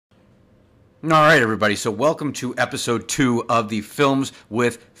All right, everybody. So, welcome to episode 2 of the Films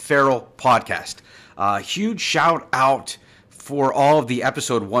with Farrell podcast. Huge shout out for all of the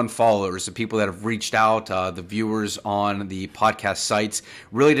episode 1 followers, the people that have reached out, the viewers on the podcast sites.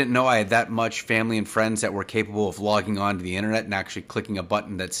 Really didn't know I had that much family and friends that were capable of logging on to the internet and actually clicking a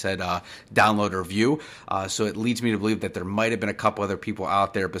button that said download or view. So it leads me to believe that there might have been a couple other people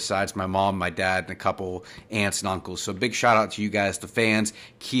out there besides my mom, my dad, and a couple aunts and uncles. So big shout out to you guys, the fans,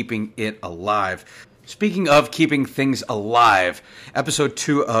 keeping it alive. Speaking of keeping things alive, episode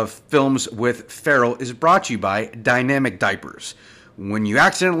 2 of Films with Farrell is brought to you by Dynamic Diapers. When you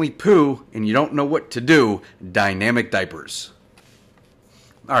accidentally poo and you don't know what to do, Dynamic Diapers.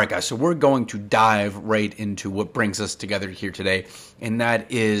 All right, guys, so we're going to dive right into what brings us together here today, and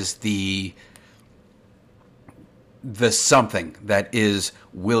that is the something that is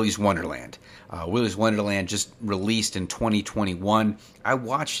Willy's Wonderland. Willy's Wonderland just released in 2021. I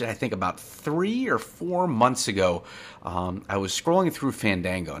watched it, I think, about 3 or 4 months ago. I was scrolling through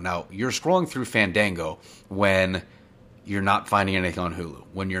Fandango. Now, you're scrolling through Fandango when you're not finding anything on Hulu,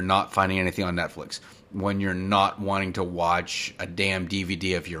 when you're not finding anything on Netflix, when you're not wanting to watch a damn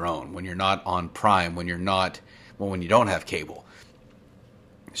DVD of your own, when you're not on Prime, when you don't have cable.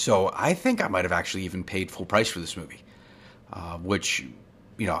 So I think I might have actually even paid full price for this movie, which...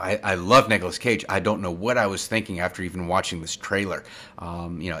 I love Nicolas Cage. I don't know what I was thinking after even watching this trailer.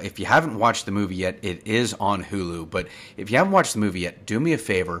 If you haven't watched the movie yet, it is on Hulu. But if you haven't watched the movie yet, do me a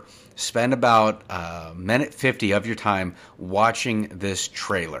favor. Spend about minute 50 of your time watching this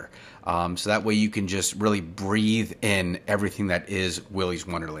trailer. So that way you can just really breathe in everything that is Willy's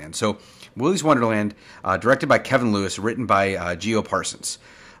Wonderland. So Willy's Wonderland, directed by Kevin Lewis, written by Gio Parsons.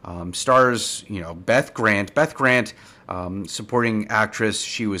 Stars, Beth Grant. Beth Grant, supporting actress,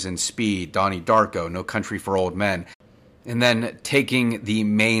 she was in Speed, Donnie Darko, No Country for Old Men. And then taking the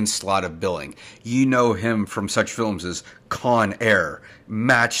main slot of billing. You know him from such films as Con Air,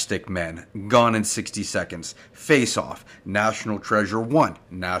 Matchstick Men, Gone in 60 Seconds, Face Off, National Treasure 1,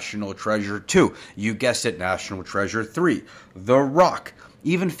 National Treasure 2, you guessed it, National Treasure 3, The Rock,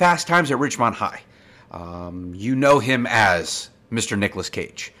 even Fast Times at Ridgemont High. You know him as Mr. Nicolas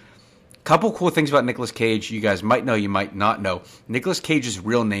Cage. Couple cool things about Nicolas Cage you guys might know, you might not know. Nicolas Cage's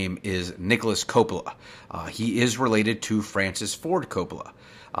real name is Nicholas Coppola. He is related to Francis Ford Coppola.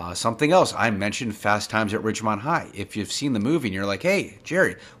 Something else, I mentioned Fast Times at Ridgemont High. If you've seen the movie and you're like, hey,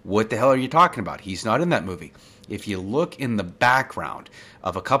 Jerry, what the hell are you talking about? He's not in that movie. If you look in the background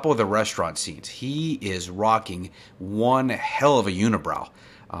of a couple of the restaurant scenes, he is rocking one hell of a unibrow.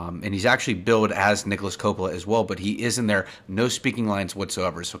 And he's actually billed as Nicholas Coppola as well, but he is in there, no speaking lines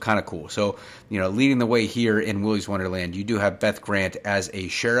whatsoever, so kind of cool. So, leading the way here in Willy's Wonderland, you do have Beth Grant as a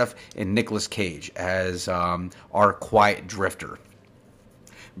sheriff and Nicolas Cage as our quiet drifter.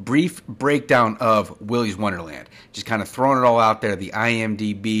 Brief breakdown of Willy's Wonderland. Just kind of throwing it all out there, the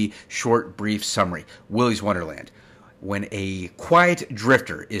IMDb short, brief summary. Willy's Wonderland. When a quiet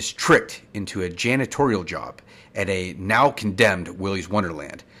drifter is tricked into a janitorial job at a now-condemned Willy's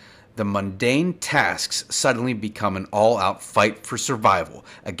Wonderland, the mundane tasks suddenly become an all-out fight for survival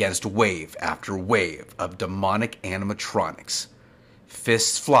against wave after wave of demonic animatronics.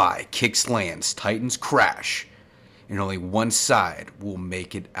 Fists fly, kicks lands, titans crash, and only one side will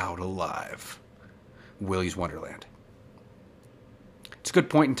make it out alive. Willy's Wonderland. It's a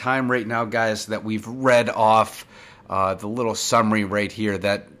good point in time right now, guys, that we've read off the little summary right here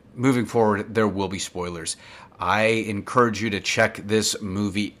that moving forward, there will be spoilers. I encourage you to check this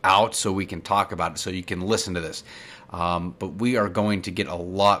movie out so we can talk about it, so you can listen to this. But we are going to get a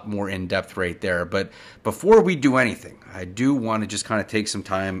lot more in-depth right there. But before we do anything, I do want to just kind of take some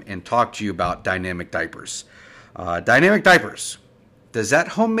time and talk to you about Dynamic Diapers. Dynamic Diapers. Does that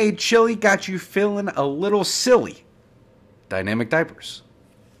homemade chili got you feeling a little silly? Dynamic Diapers.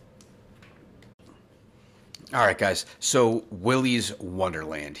 All right, guys, so Willy's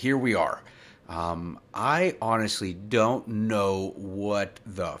Wonderland. Here we are. I honestly don't know what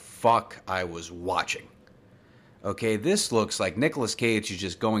the fuck I was watching. Okay, this looks like Nicolas Cage is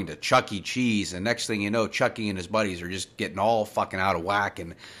just going to Chuck E. Cheese, and next thing you know, Chucky and his buddies are just getting all fucking out of whack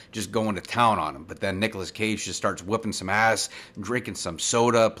and just going to town on him. But then Nicolas Cage just starts whipping some ass, drinking some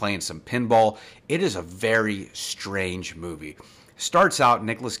soda, playing some pinball. It is a very strange movie. Starts out,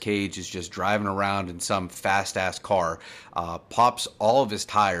 Nicolas Cage is just driving around in some fast-ass car, pops all of his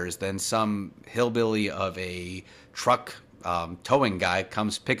tires, then some hillbilly of a truck towing guy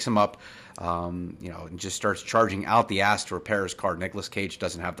comes, picks him up, and just starts charging out the ass to repair his car. Nicolas Cage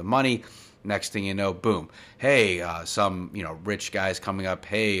doesn't have the money. Next thing you know, boom. Hey, some, rich guy's coming up.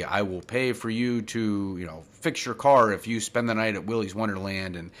 Hey, I will pay for you to, fix your car if you spend the night at Willy's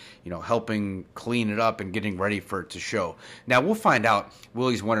Wonderland and, helping clean it up and getting ready for it to show. Now, we'll find out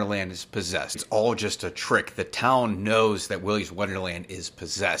Willy's Wonderland is possessed. It's all just a trick. The town knows that Willy's Wonderland is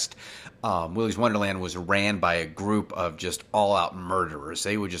possessed. Willy's Wonderland was ran by a group of just all-out murderers.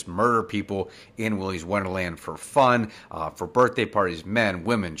 They would just murder people in Willy's Wonderland for fun, for birthday parties, men,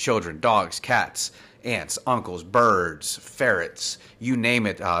 women, children, dogs, cats, aunts, uncles, birds, ferrets, you name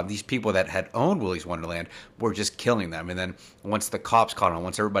it. These people that had owned Willy's Wonderland were just killing them. And then once the cops caught on,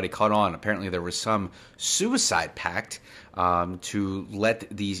 once everybody caught on, apparently there was some suicide pact to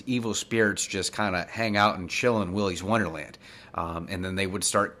let these evil spirits just kind of hang out and chill in Willy's Wonderland. And then they would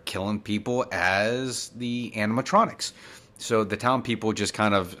start killing people as the animatronics. So the town people just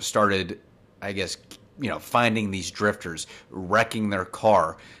kind of started, I guess, finding these drifters, wrecking their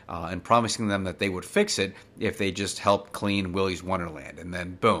car, and promising them that they would fix it if they just helped clean Willy's Wonderland. And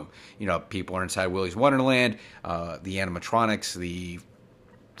then, boom, people are inside Willy's Wonderland. The animatronics, the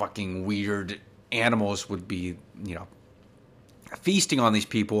fucking weird animals would be, feasting on these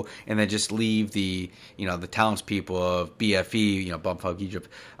people, and then just leave the, the townspeople of BFE, Bumfuck Egypt,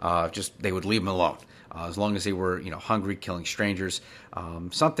 they would leave them alone. As long as they were, hungry, killing strangers.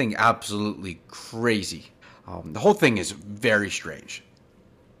 Something absolutely crazy. The whole thing is very strange.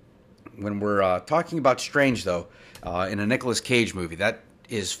 When we're talking about strange, though, in a Nicolas Cage movie, that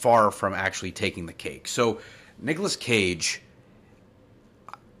is far from actually taking the cake. So, Nicolas Cage,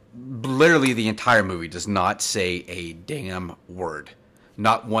 literally the entire movie, does not say a damn word.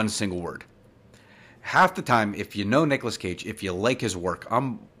 Not one single word. Half the time, if you know Nicolas Cage, if you like his work,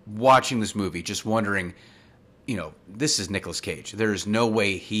 I'm watching this movie just wondering, this is Nicolas Cage. There is no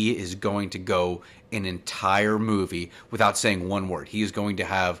way he is going to go an entire movie without saying one word. He is going to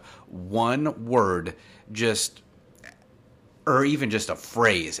have one word or even just a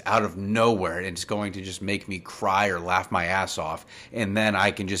phrase out of nowhere, and it's going to just make me cry or laugh my ass off, and then I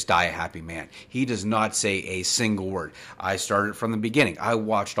can just die a happy man. He does not say a single word. I started from the beginning. I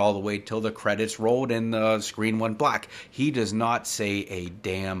watched all the way till the credits rolled and the screen went black. He does not say a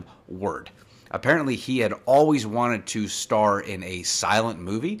damn word. Apparently, he had always wanted to star in a silent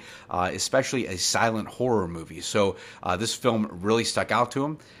movie, especially a silent horror movie. So this film really stuck out to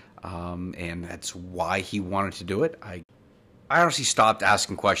him, and that's why he wanted to do it. I honestly stopped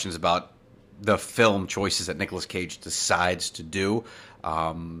asking questions about the film choices that Nicolas Cage decides to do.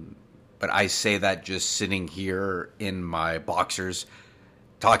 But I say that just sitting here in my boxers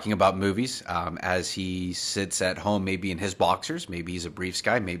talking about movies as he sits at home, maybe in his boxers. Maybe he's a Briefs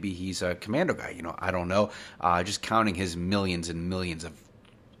guy. Maybe he's a Commando guy. I don't know. Just counting his millions and millions of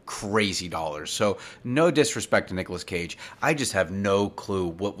crazy dollars. So no disrespect to Nicolas Cage. I just have no clue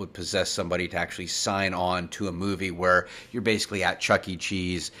what would possess somebody to actually sign on to a movie where you're basically at Chuck E.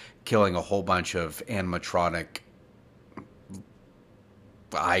 Cheese killing a whole bunch of animatronic.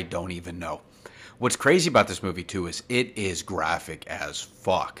 I don't even know. What's crazy about this movie too is it is graphic as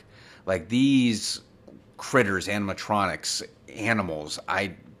fuck. Like these critters, animatronics, animals,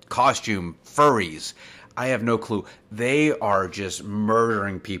 costume, furries, I have no clue. They are just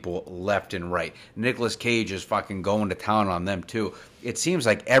murdering people left and right. Nicolas Cage is fucking going to town on them too. It seems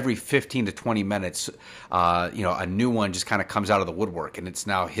like every 15 to 20 minutes, a new one just kind of comes out of the woodwork, and it's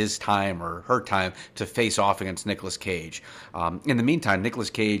now his time or her time to face off against Nicolas Cage. In the meantime, Nicolas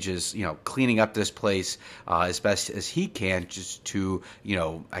Cage is, cleaning up this place as best as he can, just to,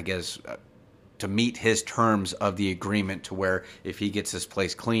 I guess, to meet his terms of the agreement, to where if he gets this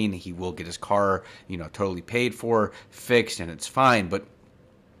place clean, he will get his car, totally paid for, fixed, and it's fine. But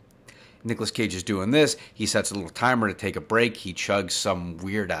Nicolas Cage is doing this. He sets a little timer to take a break. He chugs some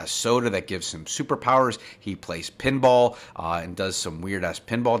weird-ass soda that gives him superpowers. He plays pinball and does some weird-ass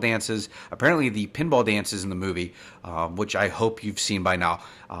pinball dances. Apparently, the pinball dances in the movie, which I hope you've seen by now,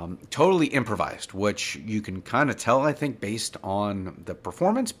 totally improvised, which you can kind of tell, I think, based on the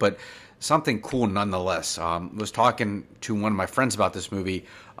performance, but something cool nonetheless. Was talking to one of my friends about this movie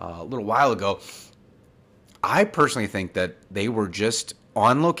a little while ago. I personally think that they were just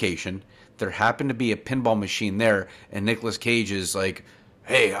on location. There happened to be a pinball machine there, and Nicolas Cage is like,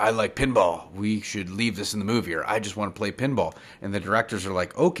 hey, I like pinball. We should leave this in the movie, or I just want to play pinball. And the directors are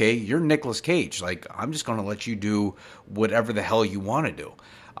like, okay, you're Nicolas Cage. Like, I'm just going to let you do whatever the hell you want to do.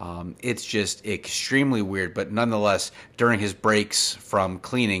 It's just extremely weird, but nonetheless, during his breaks from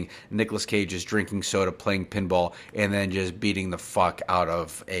cleaning, Nicolas Cage is drinking soda, playing pinball, and then just beating the fuck out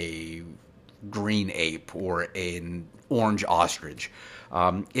of a green ape or an orange ostrich.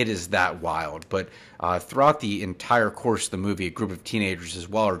 It is that wild. But throughout the entire course of the movie, a group of teenagers as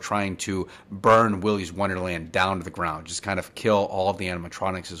well are trying to burn Willy's Wonderland down to the ground, just kind of kill all of the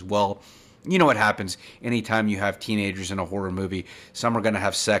animatronics as well. You know what happens anytime you have teenagers in a horror movie. Some are going to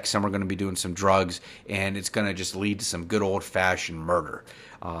have sex, some are going to be doing some drugs, and it's going to just lead to some good old-fashioned murder.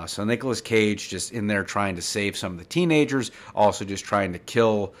 So Nicolas Cage just in there trying to save some of the teenagers, also just trying to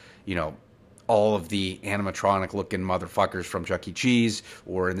kill, all of the animatronic-looking motherfuckers from Chuck E. Cheese,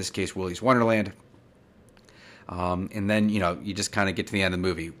 or in this case, Willy's Wonderland. And then, you just kind of get to the end of the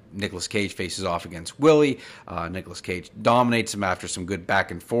movie. Nicolas Cage faces off against Willy. Nicolas Cage dominates him after some good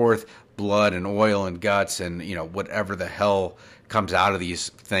back and forth, blood and oil and guts, and, whatever the hell comes out of these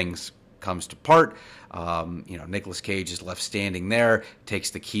things comes to part. Nicolas Cage is left standing there, takes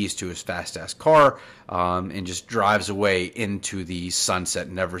the keys to his fast-ass car, and just drives away into the sunset,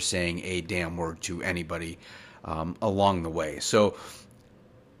 never saying a damn word to anybody along the way. So,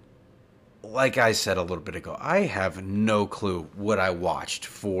 like I said a little bit ago, I have no clue what I watched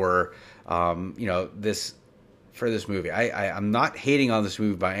for, this movie. I'm not hating on this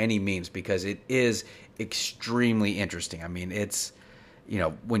movie by any means, because it is extremely interesting. I mean, it's,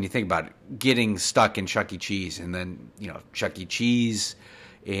 when you think about it, getting stuck in Chuck E. Cheese, and then, Chuck E. Cheese,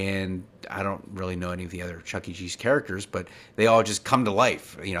 and I don't really know any of the other Chuck E. Cheese characters, but they all just come to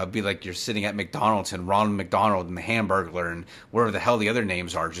life. It'd be like you're sitting at McDonald's, and Ronald McDonald and the Hamburglar and whatever the hell the other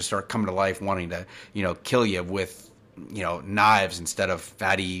names are just start coming to life, wanting to, kill you with, knives instead of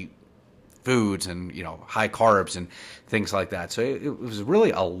fatty foods and, high carbs and things like that. So it was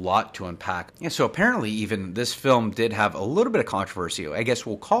really a lot to unpack. And so apparently even this film did have a little bit of controversy. I guess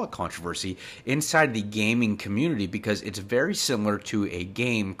we'll call it controversy inside the gaming community, because it's very similar to a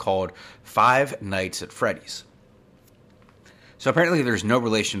game called Five Nights at Freddy's. So apparently there's no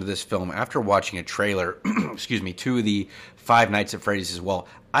relation to this film. After watching a trailer, to the Five Nights at Freddy's as well,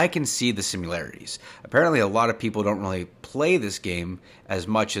 I can see the similarities. Apparently a lot of people don't really play this game as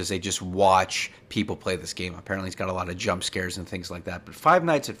much as they just watch people play this game. Apparently it's got a lot of jump scares and things like that. But Five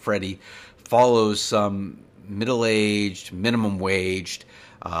Nights at Freddy follows some middle-aged, minimum-waged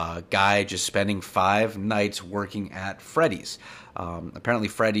guy just spending 5 nights working at Freddy's. Apparently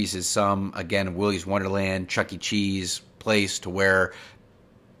Freddy's is again, Willy's Wonderland, Chuck E. Cheese place to where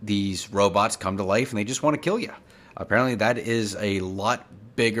these robots come to life and they just want to kill you. Apparently that is a lot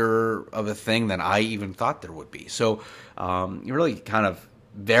bigger of a thing than I even thought there would be. So really kind of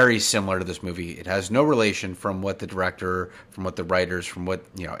very similar to this movie. It has no relation from what the director, from what the writers, from what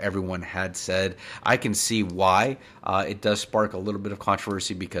everyone had said. I can see why it does spark a little bit of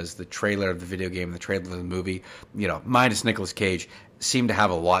controversy, because the trailer of the video game and the trailer of the movie, minus Nicolas Cage, seem to have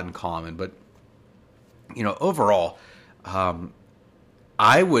a lot in common. But overall, I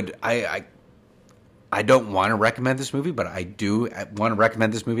don't want to recommend this movie, but I do want to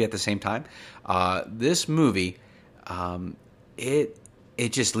recommend this movie at the same time. This movie, it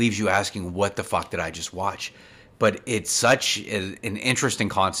just leaves you asking, what the fuck did I just watch? But it's such an interesting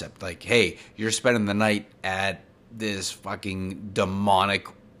concept. Like, hey, you're spending the night at this fucking demonic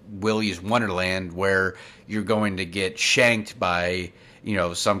Willy's Wonderland where you're going to get shanked by,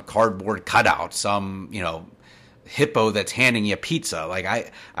 some cardboard cutout, some, hippo that's handing you pizza. Like,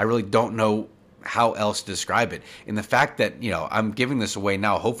 I really don't know how else to describe it. And the fact that, I'm giving this away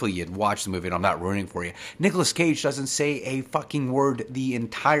now, hopefully you'd watch the movie and I'm not ruining for you. Nicolas Cage doesn't say a fucking word the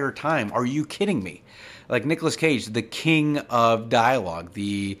entire time. Are you kidding me? Like, Nicolas Cage, the king of dialogue,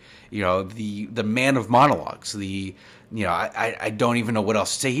 the man of monologues, I don't even know what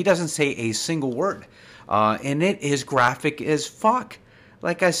else to say. He doesn't say a single word. And it is graphic as fuck.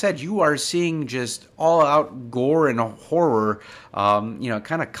 Like I said, you are seeing just all-out gore and horror,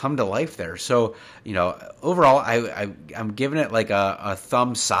 kind of come to life there. So, overall, I'm giving it like a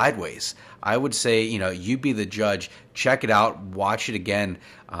thumb sideways. I would say, you be the judge. Check it out. Watch it again.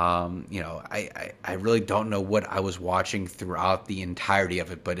 I really don't know what I was watching throughout the entirety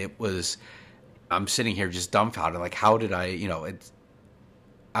of it, but I'm sitting here just dumbfounded. Like, how did I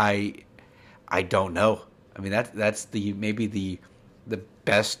don't know. I mean, that's maybe the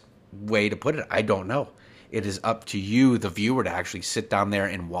best way to put it. I don't know. It is up to you, the viewer, to actually sit down there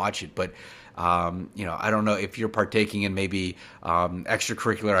and watch it. But I don't know if you're partaking in maybe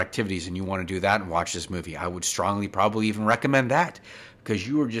extracurricular activities and you want to do that and watch this movie. I would strongly probably even recommend that, because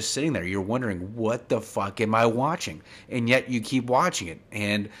you are just sitting there. You're wondering, what the fuck am I watching? And yet you keep watching it.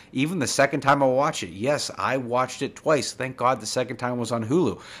 And even the second time I watched it, yes, I watched it twice. Thank God the second time was on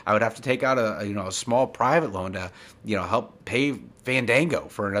Hulu. I would have to take out a small private loan to help pay Fandango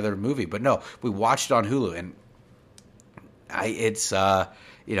for another movie. But no, we watched it on Hulu, and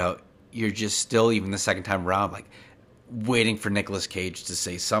you're just still, even the second time around, like waiting for Nicolas Cage to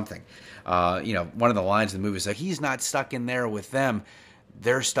say something. One of the lines in the movie is like, he's not stuck in there with them,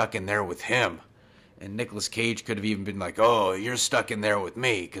 they're stuck in there with him. And Nicolas Cage could have even been like, "Oh, you're stuck in there with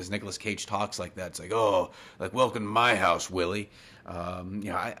me," because Nicolas Cage talks like that. It's like, "Oh, like welcome to my house, Willie."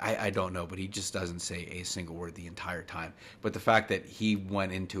 I don't know, but he just doesn't say a single word the entire time. But the fact that he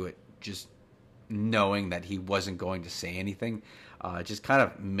went into it just knowing that he wasn't going to say anything, just kind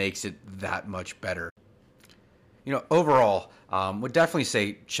of makes it that much better. Overall, would definitely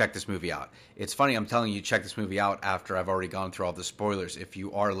say check this movie out. It's funny, I'm telling you, check this movie out after I've already gone through all the spoilers. If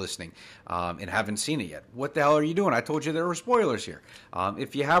you are listening and haven't seen it yet, what the hell are you doing? I told you there were spoilers here.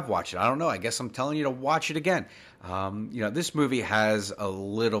 If you have watched it, I don't know. I guess I'm telling you to watch it again. This movie has a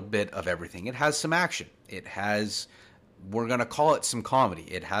little bit of everything. It has some action. It has, we're going to call it some comedy.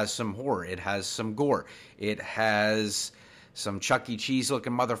 It has some horror. It has some gore. It has some Chuck E. Cheese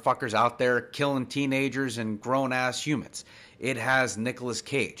looking motherfuckers out there killing teenagers and grown-ass humans. It has Nicolas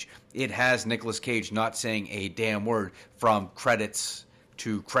Cage. It has Nicolas Cage not saying a damn word from credits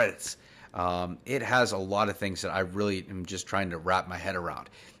to credits. It has a lot of things that I really am just trying to wrap my head around.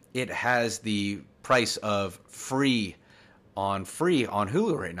 It has the price of free on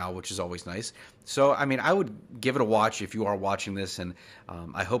Hulu right now, which is always nice. So, I mean, I would give it a watch if you are watching this, and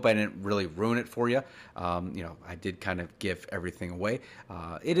I hope I didn't really ruin it for you. I did kind of give everything away.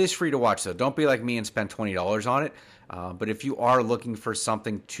 It is free to watch, though. Don't be like me and spend $20 on it. But if you are looking for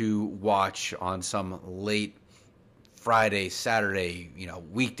something to watch on some late Friday, Saturday,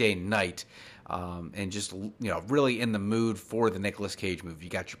 weekday night, and just, really in the mood for the Nicolas Cage movie.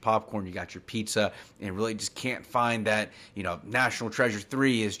 You got your popcorn, you got your pizza, and really just can't find that, National Treasure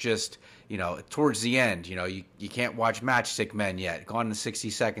 3 is just, towards the end. You can't watch Matchstick Men yet. Gone in 60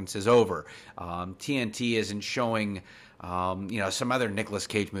 Seconds is over. TNT isn't showing, some other Nicolas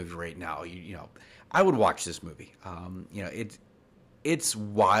Cage movie right now. I would watch this movie. It's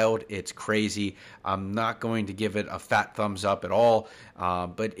wild. It's crazy. I'm not going to give it a fat thumbs up at all,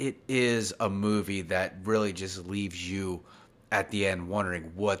 but it is a movie that really just leaves you at the end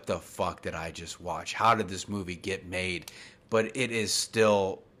wondering, what the fuck did I just watch? How did this movie get made? But it is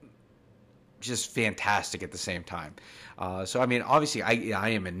still just fantastic at the same time. So, I mean, obviously, I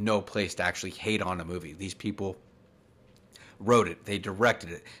am in no place to actually hate on a movie. These people wrote it, they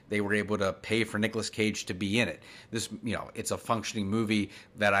directed it, they were able to pay for Nicolas Cage to be in it. This, it's a functioning movie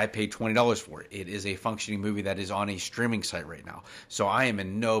that I paid $20 for. It is a functioning movie that is on a streaming site right now. So I am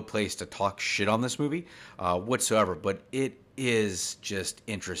in no place to talk shit on this movie whatsoever, but it is just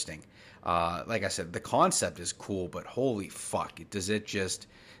interesting. Like I said, the concept is cool, but holy fuck, it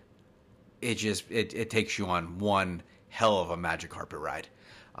takes you on one hell of a magic carpet ride.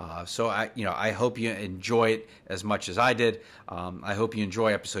 So I hope you enjoy it as much as I did. I hope you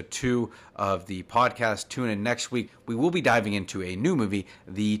enjoy episode 2 of the podcast. Tune in next week. We will be diving into a new movie,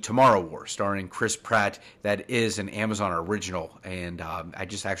 The Tomorrow War, starring Chris Pratt. That is an Amazon original, and I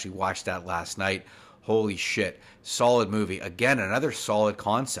just actually watched that last night. Holy shit. Solid movie. Again, another solid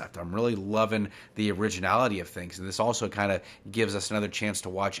concept. I'm really loving the originality of things. And this also kind of gives us another chance to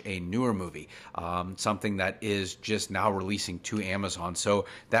watch a newer movie. Something that is just now releasing to Amazon. So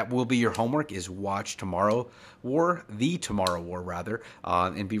that will be your homework, is watch The Tomorrow War,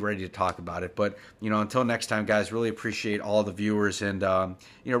 and be ready to talk about it. But, until next time, guys, really appreciate all the viewers, and,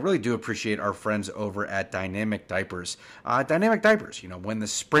 really do appreciate our friends over at Dynamic Diapers. Dynamic Diapers, when the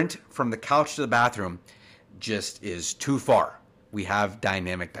sprint from the couch to the bathroom just is too far, we have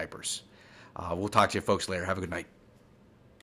Dynamic Diapers. We'll talk to you folks later. Have a good night.